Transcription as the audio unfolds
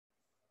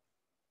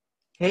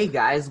Hey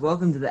guys,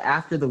 welcome to the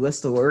After the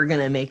Whistle, where we're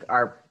gonna make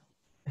our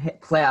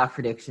playoff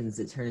predictions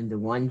that turn into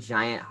one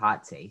giant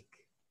hot take.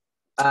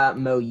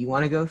 Mo, you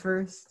want to go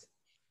first?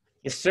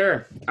 Yes,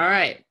 sir. All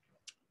right.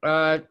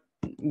 Uh,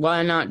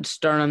 why not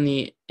start on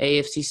the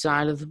AFC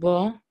side of the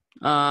ball?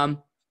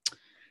 Um,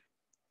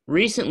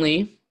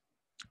 Recently,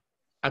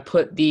 I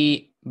put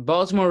the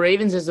Baltimore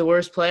Ravens as the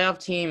worst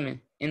playoff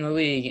team in the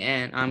league,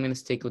 and I'm going to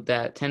stick with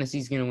that.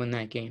 Tennessee's going to win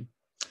that game.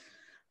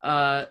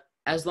 Uh,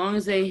 as long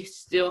as they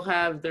still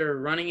have their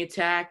running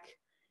attack,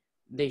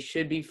 they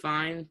should be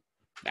fine.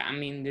 I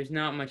mean, there's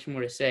not much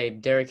more to say.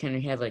 Derrick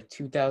Henry had like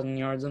 2,000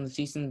 yards on the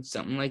season,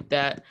 something like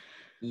that.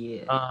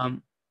 Yeah.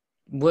 Um,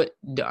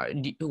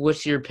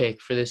 what's your pick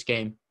for this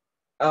game?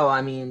 Oh,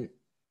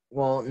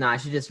 well, no, I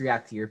should just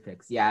react to your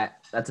picks. Yeah,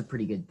 that's a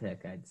pretty good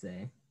pick, I'd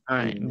say. All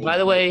I right. mean, By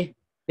the way,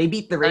 they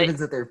beat the I,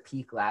 Ravens at their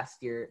peak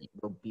last year.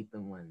 They'll beat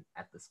them when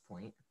at this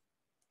point.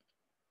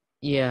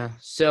 yeah.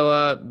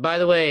 So, by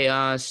the way,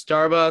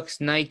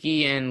 Starbucks,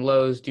 Nike, and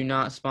Lowe's do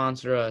not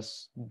sponsor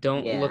us.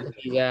 Don't Yeah, look at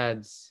these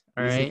ads.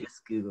 All these are right.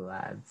 just Google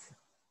ads.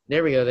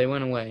 There we go. They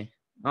went away.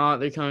 Oh,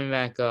 they're coming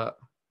back up.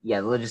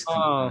 Yeah, they'll just keep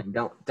Oh, going.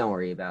 Don't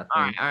worry about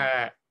all them. right.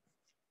 All right.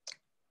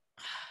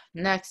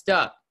 Next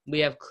up, we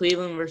have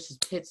Cleveland versus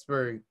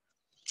Pittsburgh,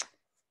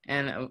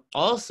 and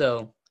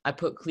also I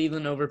put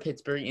Cleveland over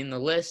Pittsburgh in the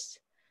list.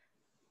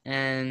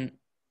 And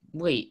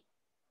wait,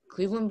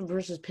 Cleveland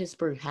versus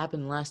Pittsburgh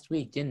happened last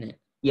week, didn't it?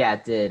 Yeah,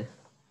 it did.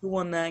 Who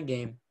won that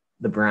game?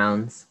 The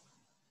Browns.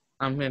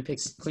 I'm gonna pick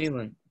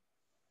Cleveland.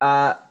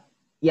 Uh,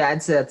 yeah,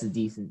 I'd say that's a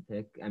decent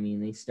pick. I mean,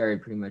 they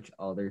started pretty much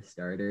all their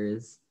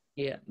starters,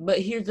 Yeah, but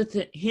here's the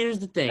thing.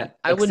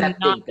 except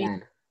Big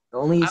Ben. The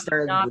only I would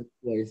started not. good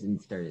players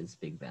and started is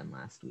Big Ben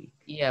last week.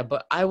 Yeah,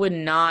 but I would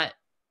not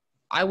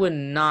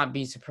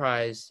be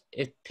surprised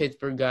if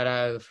Pittsburgh got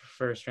out of the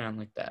first round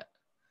like that.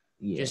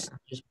 Yeah, Just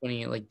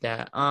putting it like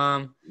that.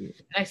 yeah,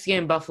 Next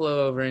game,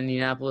 Buffalo over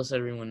Indianapolis.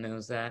 Everyone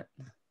knows that.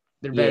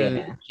 They're better than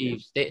yeah, the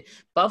Chiefs.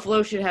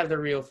 Buffalo should have the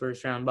real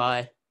first round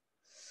bye.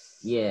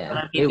 But yeah.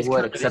 I mean, They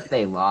would, except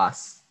they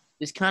lost.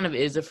 this kind of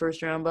is a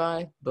first round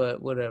bye,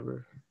 but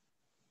whatever.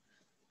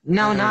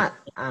 No, Um, not.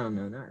 I don't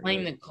know, not Playing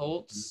really. the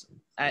Colts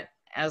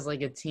as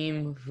like a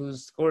team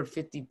who's scored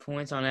 50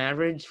 points on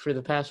average for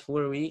the past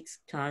 4 weeks,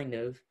 kind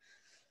of.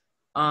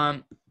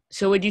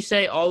 So would you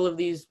say all of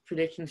these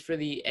predictions for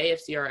the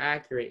AFC are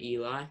accurate,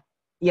 Eli?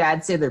 Yeah,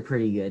 I'd say they're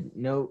pretty good.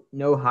 No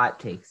hot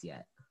takes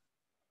yet.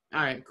 All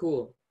right,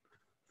 cool.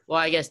 Well,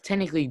 I guess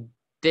technically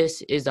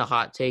this is a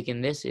hot take,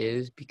 and this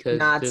is because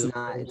No, it's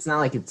not. It's not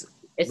like it's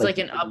like like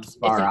an up it's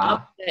far an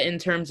off. upset in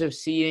terms of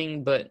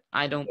seeding, but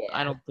I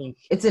Yeah, don't think.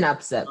 it's an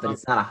upset, but Um,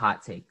 it's not a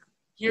hot take.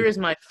 Here is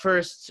my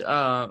first.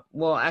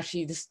 Well,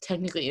 actually, this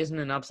technically isn't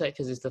an upset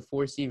because it's the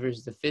 4 seed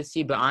versus the 5th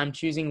seed, but I'm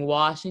choosing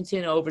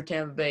Washington over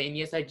Tampa Bay, and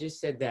yes, I just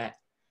said that.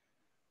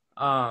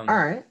 All Um,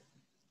 right.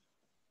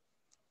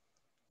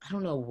 I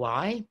don't know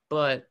why,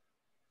 but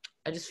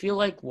I just feel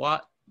like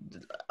what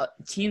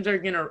teams are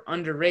gonna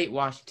underrate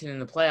Washington in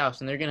the playoffs,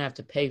 and they're gonna have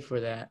to pay for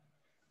that.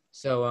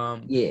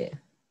 So Yeah.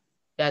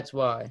 that's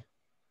why.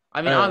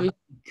 I mean, Uh, obviously,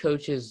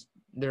 coaches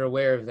they're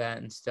aware of that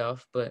and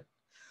stuff, but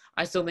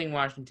I still think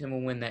Washington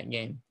will win that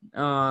game.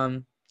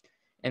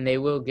 And they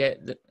will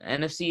get the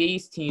NFC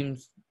East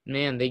teams.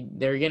 Man,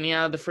 they're getting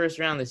out of the first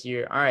round this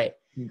year. All right.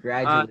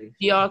 Congratulations.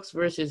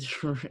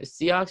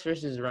 Seahawks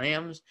versus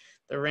Rams.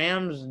 The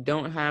Rams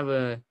don't have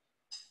a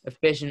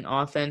efficient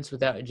offense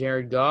without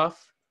Jared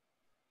Goff.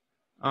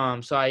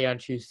 So I gotta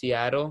choose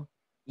Seattle.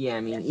 Yeah,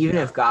 I mean, even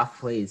if Goff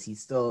plays, he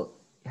still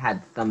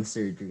had thumb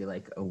surgery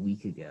like a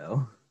week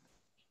ago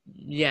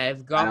Yeah, if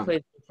I Goff don't plays,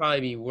 it'll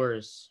probably be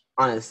worse.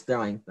 on his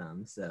throwing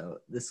thumb. So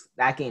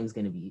that game's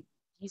gonna be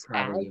These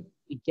ads, probably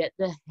get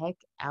the heck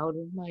out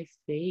of my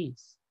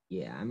face.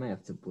 yeah. I might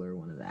have to blur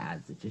one of the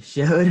ads it just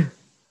showed.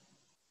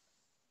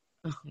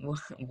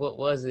 What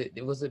was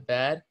it? Was it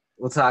bad?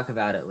 We'll talk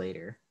about it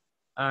later.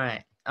 All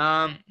right.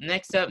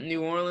 Next up,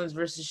 New Orleans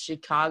versus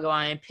Chicago.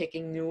 I am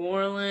picking New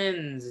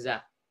Orleans.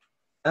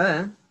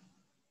 Uh,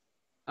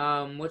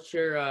 What's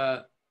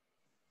your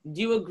do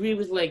you agree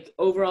with like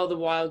overall the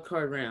wild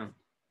card round?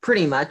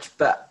 Pretty much,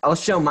 but I'll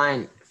show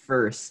mine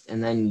first,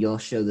 and then you'll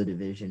show the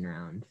division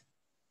round.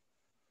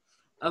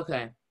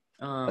 Okay.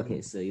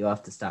 Okay, so you'll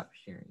have to stop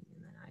sharing,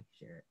 and then I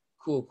share it.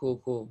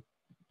 Cool.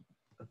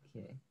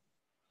 Okay.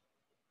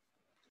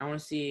 I want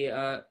to see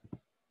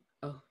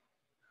oh,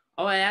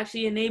 I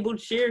actually enabled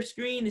share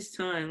screen this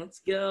time. Let's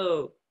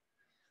go.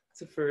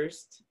 It's a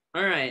first.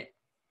 All right,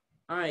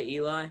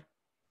 Eli.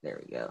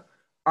 There we go.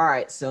 All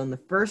right, so in the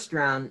first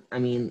round, I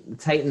mean, the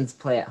Titans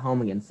play at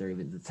home against the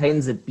Ravens. The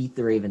Titans have beat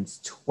the Ravens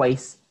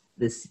twice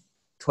in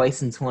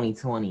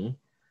 2020,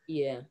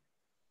 Yeah.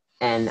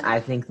 and I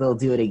think they'll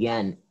do it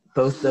again.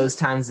 Both those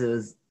times it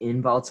was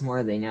in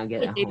Baltimore. They now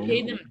get Wait, at they home.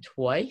 paid them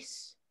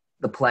twice?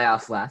 The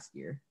playoffs last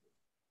year.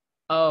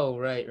 Oh,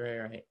 right.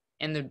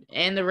 And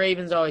the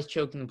Ravens always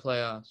choke in the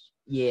playoffs.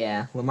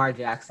 Yeah, Lamar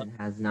Jackson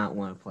has not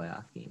won a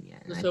playoff game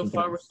yet. And I So think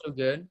far, it'll we're so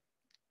good.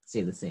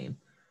 stay the same.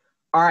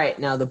 All right,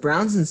 now the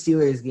Browns and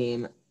Steelers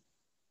game.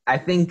 I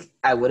think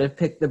I would have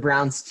picked the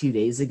Browns 2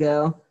 days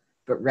ago,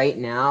 but right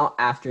now,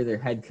 after their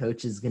head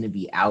coach is going to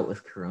be out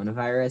with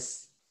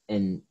coronavirus,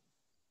 and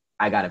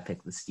I got to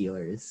pick the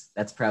Steelers.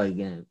 That's probably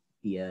going to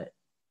be a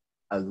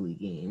ugly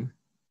game.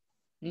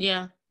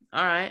 Yeah.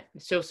 All right.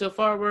 So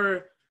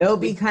far It'll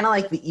be kind of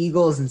like the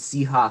Eagles and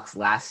Seahawks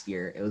last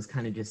year. It was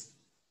kind of just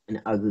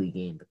an ugly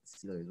game, but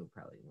the Steelers will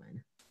probably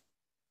win.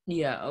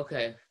 Yeah.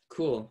 Okay.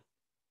 Cool.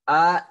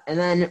 And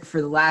then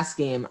for the last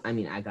game, I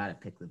mean, I got to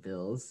pick the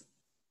Bills.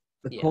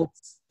 The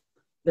Colts,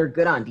 they're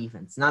good on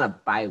defense. Not a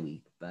bye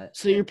week, but.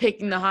 So you're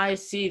picking the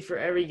highest seed for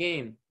every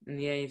game in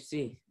the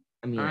AFC.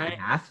 I mean, right. I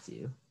have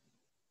to.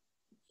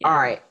 Yeah. All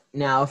right.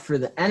 Now for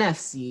the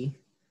NFC,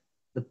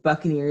 the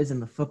Buccaneers and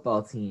the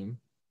football team,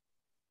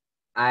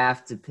 I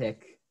have to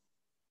pick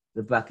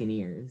the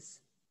Buccaneers.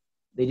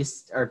 They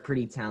just are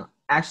pretty talented.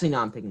 Actually, no,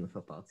 I'm picking the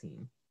football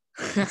team.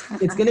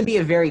 It's going to be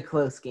a very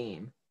close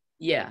game.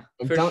 Yeah.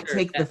 And don't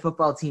take the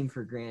football team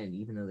for granted,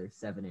 even though they're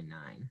 7-9.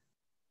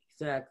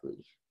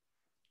 Exactly.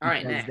 All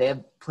right, because next. they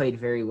have played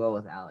very well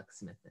with Alex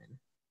Smith in.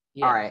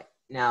 Yeah. All right,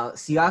 now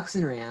Seahawks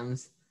and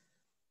Rams.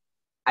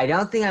 I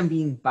don't think I'm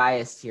being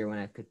biased here when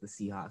I pick the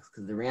Seahawks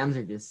because the Rams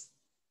are just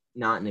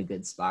not in a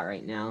good spot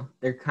right now.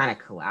 They're kind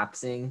of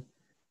collapsing.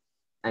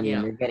 I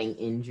mean, they're getting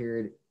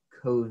injured,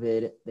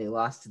 COVID. They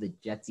lost to the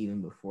Jets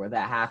even before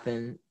that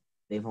happened.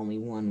 They've only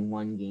won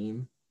one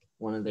game,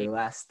 one of their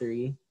last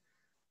 3.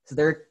 So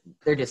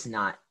they're just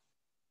not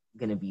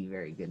going to be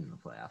very good in the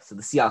playoffs. So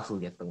the Seahawks will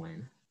get the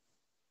win.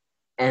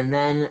 And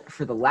then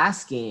for the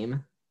last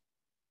game,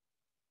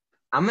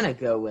 I'm going to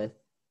go with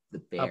the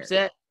Bears.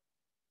 Upset?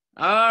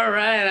 All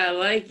right, I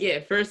like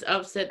it. First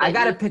upset. I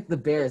got to pick the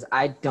Bears.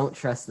 I don't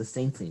trust the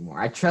Saints anymore.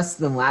 I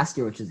trusted them last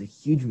year, which is a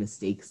huge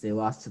mistake because they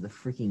lost to the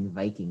freaking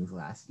Vikings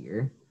last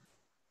year.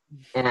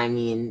 And I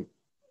mean,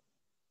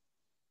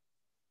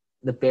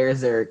 the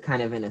Bears are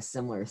kind of in a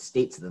similar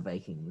state to the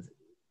Vikings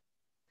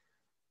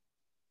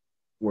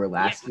were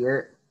last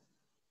year.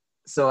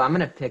 So I'm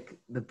going to pick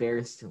the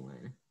Bears to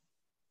win.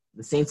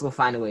 The Saints will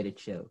find a way to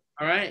choke.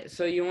 All right,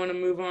 so you want to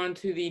move on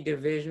to the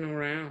divisional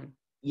round?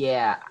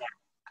 Yeah.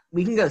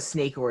 We can go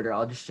snake order.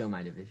 I'll just show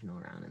my divisional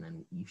round, and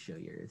then you show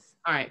yours.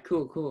 All right,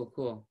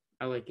 cool.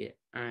 I like it.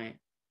 All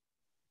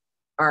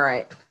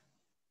right.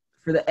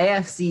 For the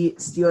AFC,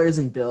 Steelers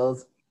and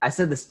Bills, I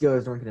said the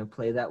Steelers weren't going to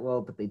play that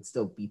well, but they'd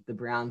still beat the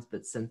Browns.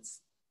 But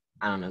since,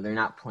 I don't know, they're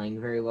not playing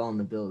very well, and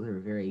the Bills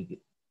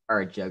are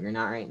a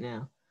juggernaut right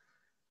now,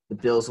 the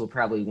Bills will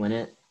probably win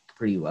it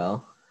pretty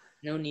well.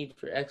 No need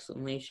for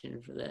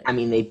explanation for that. I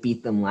mean, they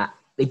beat them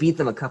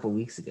a couple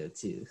weeks ago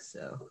too,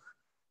 so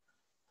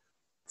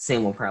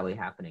same will probably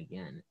happen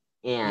again.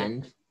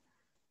 And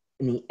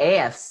in the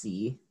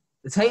AFC,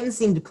 the Titans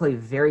seem to play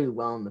very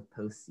well in the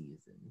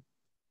postseason,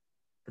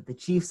 but the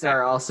Chiefs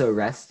are also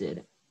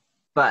rested.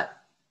 But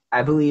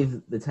I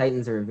believe the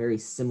Titans are a very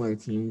similar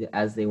team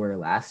as they were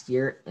last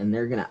year, and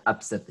they're going to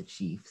upset the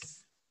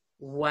Chiefs.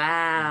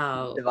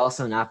 Wow. They've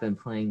also not been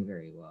playing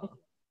very well.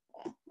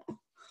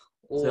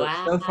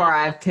 Wow. So far,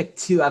 I've picked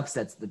 2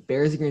 upsets. The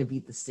Bears are going to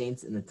beat the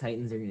Saints, and the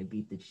Titans are going to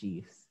beat the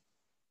Chiefs.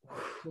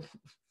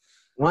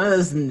 One of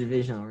those in the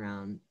divisional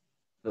round,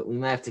 but we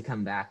might have to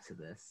come back to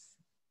this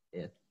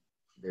if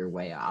they're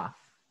way off.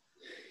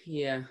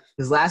 Yeah.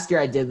 Because last year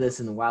I did this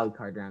in the wild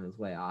card round, it was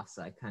way off,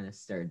 so I kind of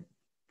started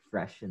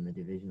fresh in the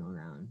divisional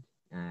round,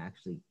 and I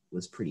actually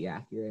was pretty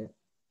accurate.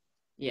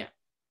 Yeah.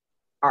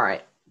 All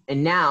right,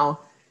 and now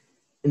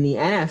in the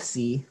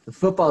NFC, the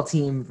football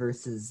team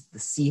versus the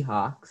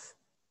Seahawks.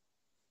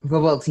 The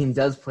football team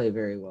does play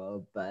very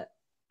well, but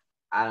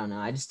I don't know.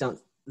 I just don't.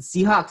 The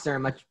Seahawks are a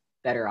much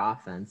better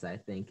offense, I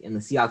think, and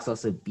the Seahawks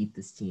also beat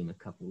this team a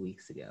couple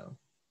weeks ago.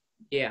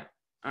 Yeah.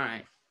 All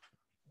right.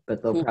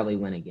 But they'll probably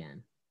win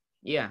again.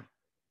 Yeah.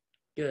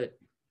 Good.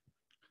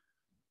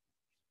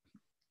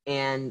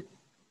 And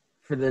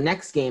for the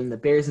next game, the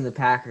Bears and the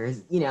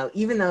Packers,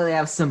 even though they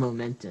have some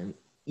momentum,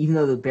 even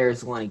though the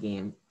Bears won a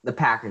game, the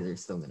Packers are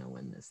still going to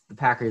win this. The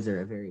Packers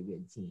are a very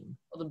good team.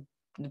 Well,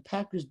 the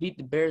Packers beat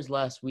the Bears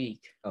last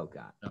week. Oh,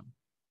 God.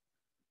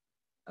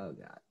 Oh,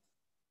 God.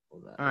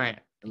 Hold up. All right.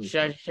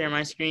 Should I share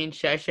my screen?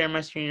 Should I share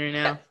my screen right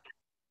now?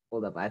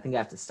 Hold up. I think I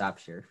have to stop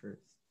share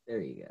first. There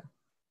you go.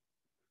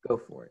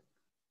 Go for it.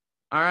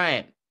 All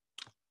right.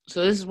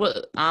 So this is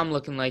what I'm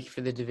looking like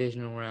for the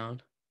divisional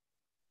round.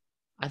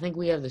 I think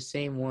we have the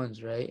same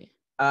ones, right?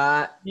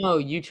 No,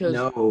 you chose.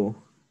 No.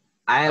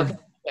 I have.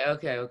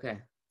 Okay.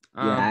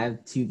 I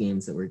have 2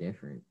 games that were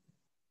different.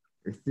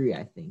 Or 3,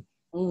 I think.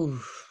 Ooh.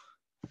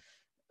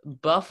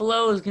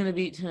 Buffalo is going to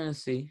beat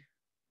Tennessee.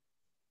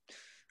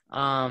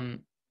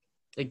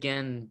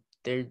 Again,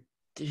 they're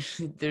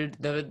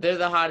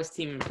the hottest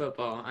team in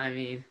football. I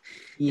mean,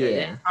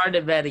 it's hard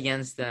to bet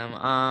against them.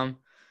 I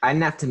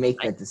didn't have to make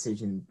that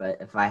decision, but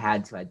if I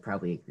had to, I'd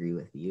probably agree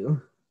with you.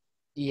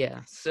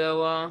 Yeah.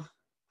 So,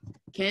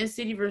 Kansas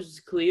City versus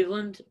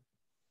Cleveland.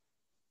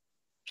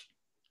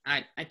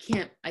 I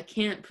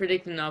can't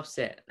predict an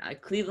upset.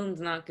 Cleveland's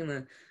not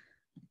gonna.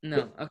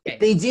 No. Okay. If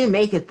they do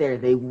make it there,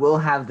 they will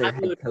have their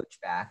head coach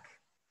back.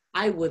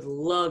 I would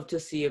love to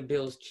see a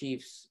Bills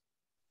Chiefs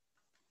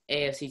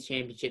AFC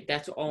Championship.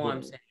 That's all I'm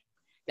Yeah. saying.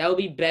 That would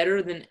be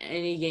better than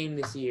any game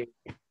this year.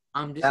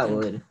 I'm just That gonna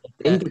would.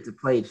 They didn't get to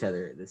play each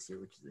other this year,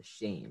 which is a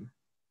shame.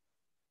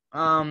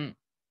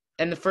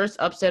 And the first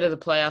upset of the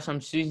playoffs,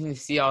 I'm choosing the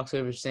Seahawks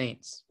over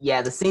Saints.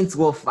 Yeah, the Saints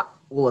will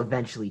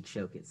eventually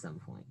choke at some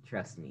point.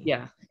 Trust me.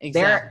 Yeah,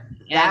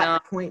 exactly.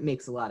 That point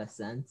makes a lot of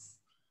sense.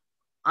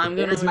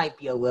 Theirs might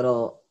be a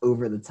little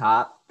over the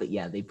top, but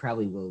yeah, they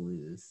probably will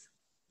lose.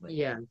 But,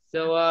 yeah.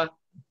 So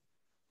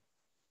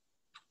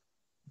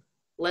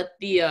let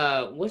the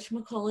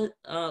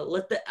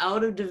let the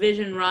out of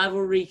division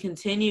rivalry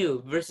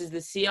continue versus the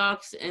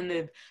Seahawks and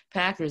the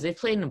Packers. They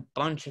played in a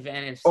bunch of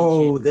NFC.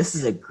 Oh, this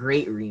is a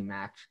great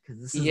rematch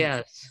because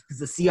yes, because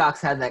the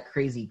Seahawks had that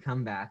crazy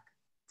comeback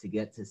to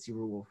get to Super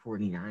Bowl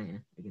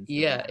 49 against.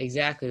 Yeah,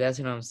 exactly. That's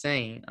what I'm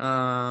saying.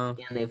 And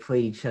they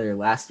played each other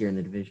last year in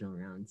the divisional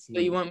round too. So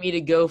you want me to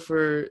go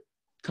for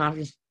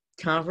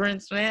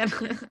conference, man?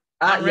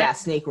 Yeah,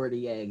 snake order.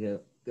 Yeah, go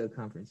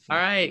conference. All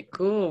right,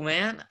 cool,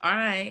 man. All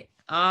right.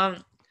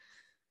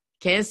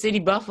 Kansas City,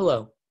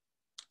 Buffalo.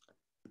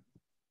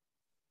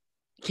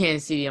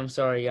 Kansas City, I'm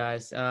sorry,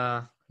 guys.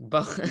 Yeah. I think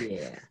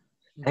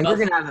we're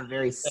going to have a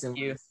very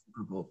similar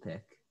Super Bowl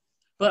pick.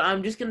 But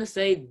I'm just going to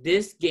say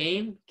this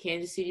game,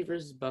 Kansas City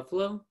versus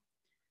Buffalo,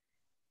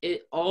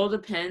 it all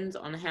depends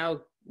on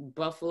how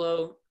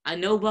Buffalo – I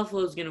know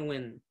Buffalo's going to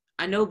win.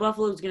 I know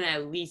Buffalo's going to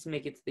at least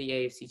make it to the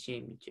AFC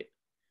Championship.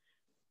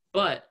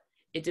 But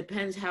it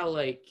depends how,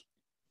 like –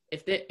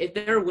 if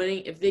they're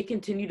winning, if they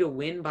continue to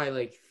win by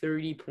like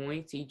 30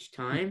 points each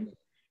time,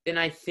 then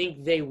I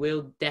think they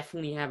will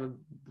definitely have a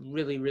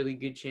really, really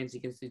good chance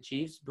against the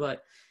Chiefs.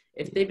 But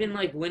if they've been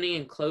like winning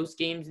in close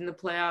games in the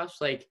playoffs,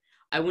 like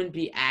I wouldn't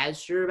be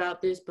as sure about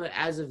this. But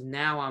as of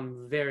now,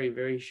 I'm very,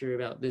 very sure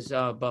about this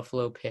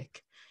Buffalo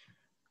pick.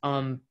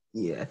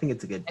 Yeah, I think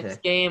it's a good next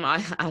pick. Game,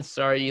 I'm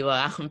sorry,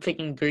 Eli. I'm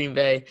picking Green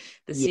Bay.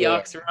 The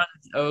Seahawks run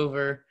is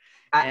over.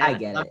 I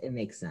get it. It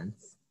makes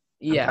sense.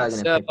 Yeah, I'm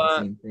probably gonna pick the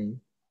same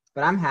thing.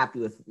 But I'm happy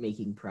with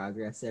making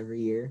progress every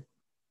year.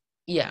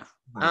 Yeah.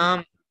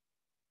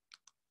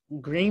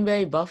 Green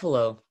Bay,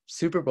 Buffalo,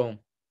 Super Bowl.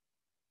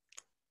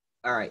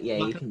 All right. Yeah,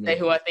 you can say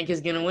who I think is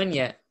gonna win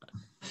yet.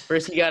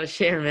 First, you gotta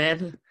share,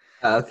 man.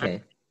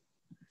 Okay.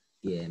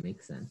 Yeah, it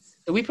makes sense.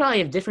 So we probably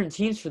have different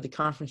teams for the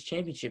conference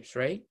championships,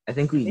 right? I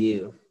think we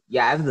do.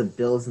 Yeah, I have the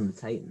Bills and the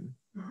Titans.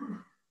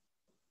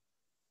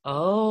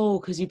 Oh,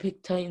 because you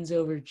picked Titans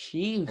over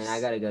Chiefs. And I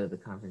gotta go to the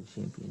conference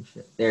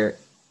championship. There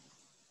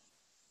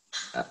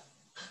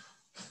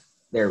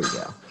we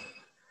go.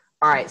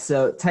 All right,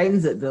 so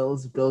Titans at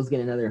Bills. Bills get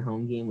another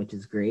home game, which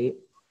is great.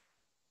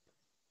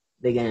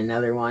 They get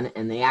another one,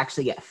 and they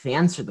actually get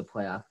fans for the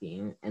playoff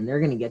game, and they're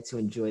going to get to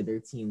enjoy their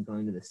team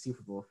going to the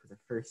Super Bowl for the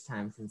first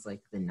time since,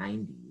 like, the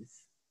 90s.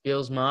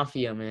 Bills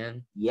Mafia,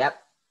 man. Yep.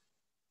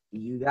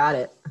 You got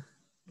it.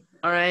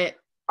 All right,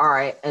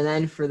 and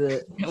then for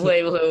the...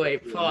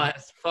 Wait.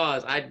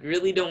 Pause. I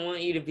really don't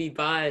want you to be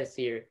biased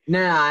here.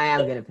 No, I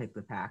am going to pick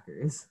the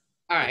Packers.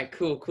 All right,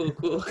 cool. All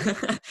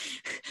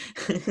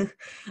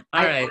right.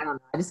 I don't know.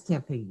 I just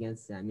can't pick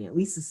against them. I mean, at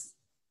least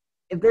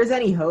if there's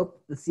any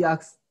hope, the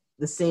Seahawks,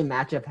 the same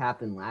matchup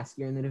happened last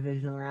year in the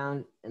divisional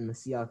round, and the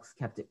Seahawks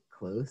kept it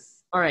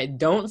close. All right,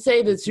 don't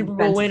say the Super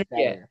Bowl winner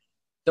yet.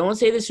 Don't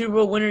say the Super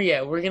Bowl winner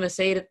yet. We're going to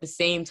say it at the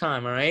same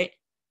time, all right?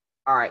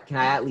 All right, can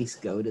I at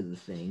least go to the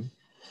thing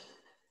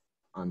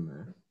on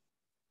the...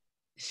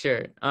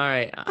 Sure. All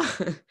right.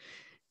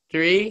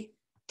 3,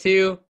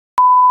 2...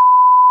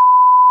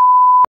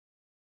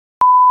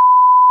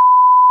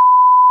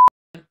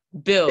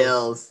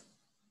 Bills.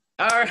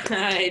 All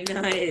right,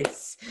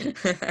 nice.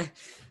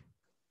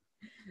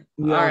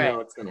 We all know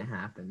what's gonna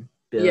happen.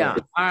 Bills. Yeah.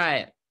 All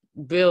right,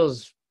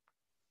 Bills.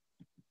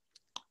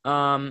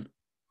 Yeah,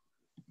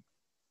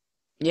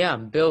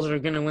 Bills are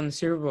gonna win the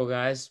Super Bowl,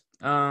 guys.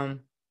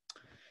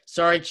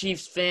 Sorry,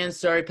 Chiefs fans.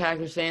 Sorry,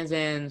 Packers fans,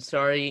 and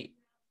sorry,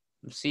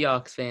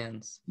 Seahawks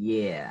fans.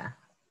 Yeah.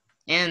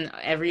 And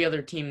every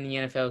other team in the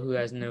NFL who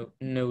has no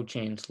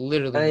chance.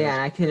 Literally. Oh yeah,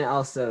 and I can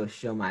also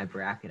show my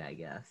bracket, I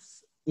guess.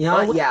 You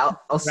know what? Yeah,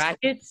 I'll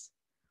brackets.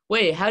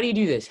 Wait, how do you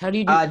do this?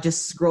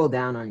 Just scroll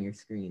down on your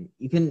screen.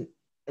 You can,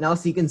 and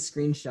also you can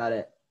screenshot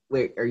it.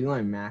 Wait, are you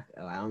on Mac?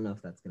 Oh, I don't know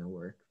if that's gonna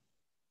work.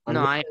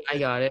 No, I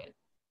got it.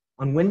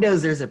 On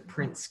Windows, there's a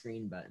print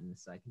screen button,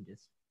 so I can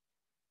just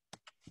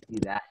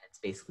do that. It's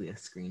basically a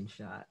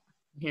screenshot.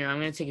 Here, I'm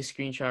gonna take a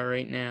screenshot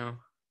right now.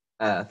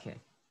 Okay.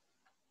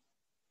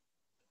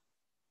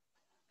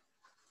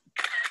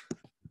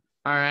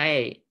 All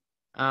right.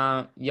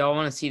 Y'all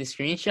want to see the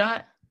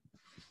screenshot?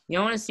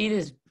 Y'all want to see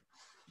this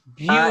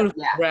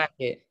beautiful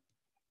bracket?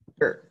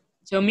 Sure.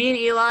 So me and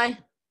Eli,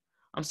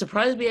 I'm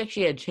surprised we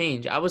actually had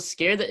change. I was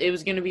scared that it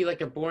was going to be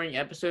like a boring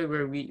episode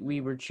where we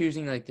were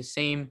choosing like the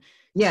same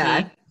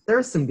team. There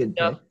was some good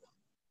stuff.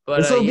 But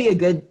this will be a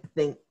good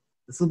thing.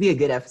 This will be a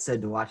good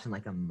episode to watch in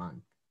like a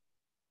month.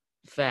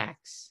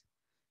 Facts.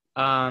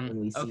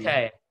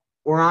 Okay.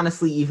 Or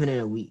honestly, even in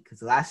a week.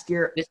 Because last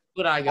year, this is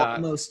what I got.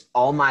 Almost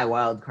all my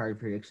wild card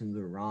predictions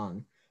were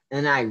wrong.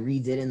 And I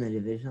redid in the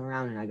divisional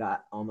round, and I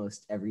got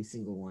almost every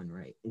single one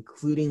right,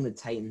 including the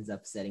Titans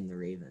upsetting the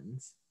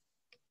Ravens.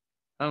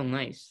 Oh,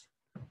 nice.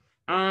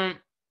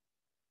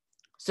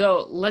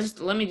 So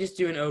let me just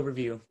do an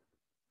overview.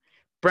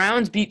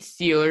 Browns beat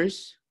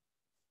Steelers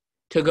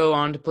to go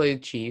on to play the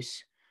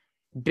Chiefs.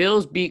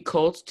 Bills beat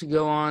Colts to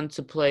go on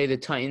to play the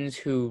Titans,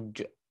 who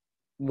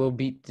will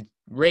beat the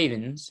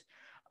Ravens.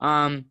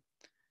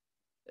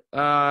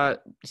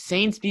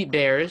 Saints beat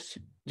Bears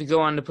to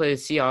go on to play the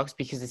Seahawks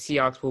because the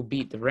Seahawks will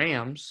beat the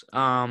Rams.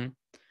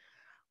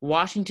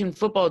 Washington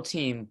football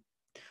team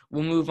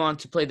will move on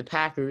to play the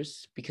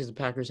Packers because the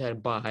Packers had a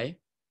bye.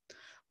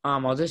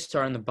 I'll just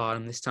start on the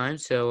bottom this time.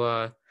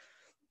 So,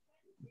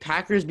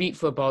 Packers beat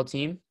football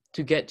team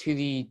to get to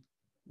the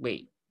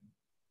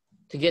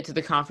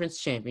conference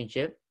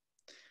championship.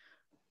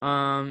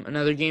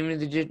 Another game in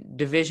the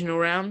divisional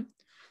round.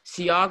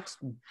 Seahawks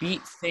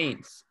beat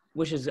Saints,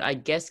 which is, I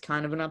guess,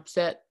 kind of an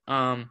upset.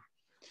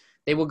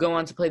 They will go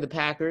on to play the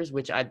Packers,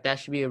 that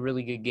should be a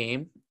really good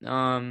game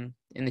in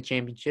the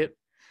championship.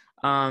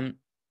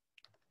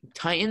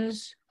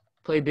 Titans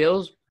play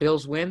Bills.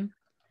 Bills win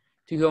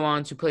to go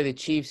on to play the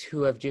Chiefs,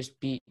 who have just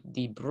beat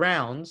the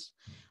Browns.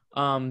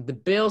 The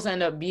Bills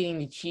end up beating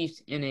the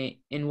Chiefs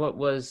in what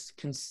was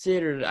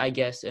considered, I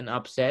guess, an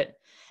upset.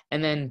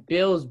 And then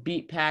Bills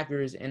beat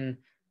Packers in,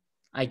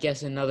 I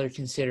guess, another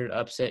considered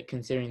upset,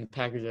 considering the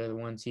Packers are the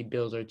 1 seed,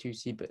 Bills are 2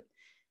 seed. But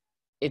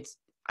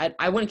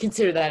I wouldn't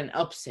consider that an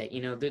upset.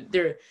 You know,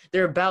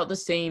 they're about the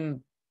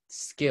same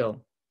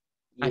skill.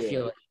 Yeah. I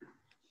feel like.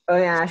 Oh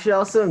yeah, I should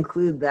also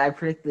include that I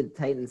predicted the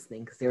Titans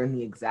thing because they were in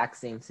the exact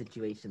same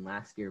situation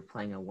last year,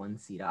 playing a 1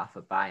 seed off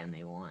a bye, and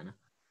they won.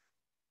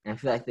 And I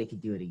feel like they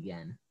could do it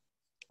again.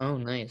 Oh,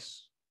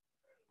 nice.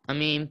 I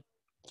mean,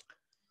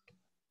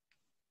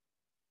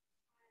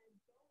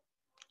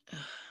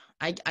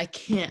 I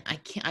can't.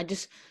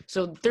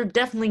 So they're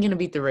definitely going to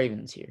beat the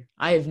Ravens here.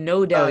 I have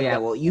no doubt. Oh yeah,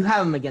 well, you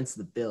have them against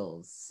the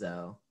Bills,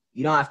 so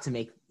you don't have to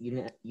make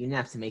you didn't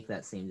have to make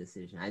that same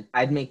decision.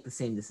 I'd make the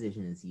same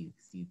decision as you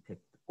because you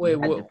picked. Wait,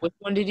 which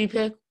one did you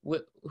pick?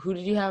 Who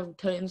did you have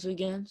Titans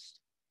against?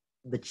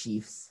 The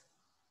Chiefs.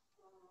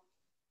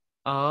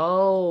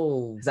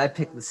 Oh. Because I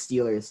picked the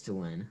Steelers to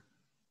win.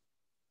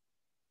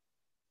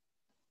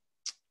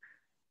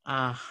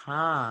 Uh-huh.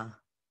 All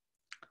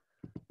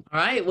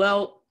right,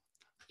 well,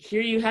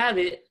 here you have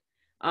it.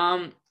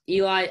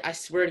 Eli, I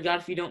swear to God,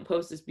 if you don't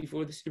post this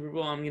before the Super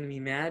Bowl, I'm going to be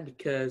mad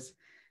because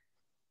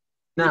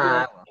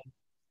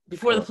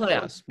before the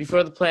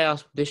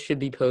playoffs, this should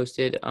be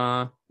posted.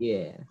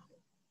 Yeah.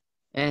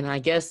 And I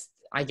guess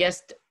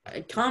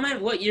comment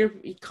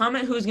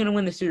who's going to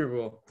win the Super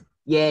Bowl.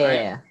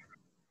 Yeah. Right?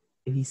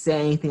 If you say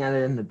anything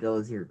other than the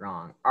Bills, you're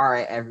wrong. All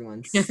right,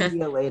 everyone. See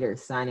you later.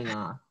 Signing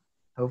off.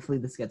 Hopefully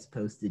this gets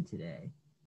posted today.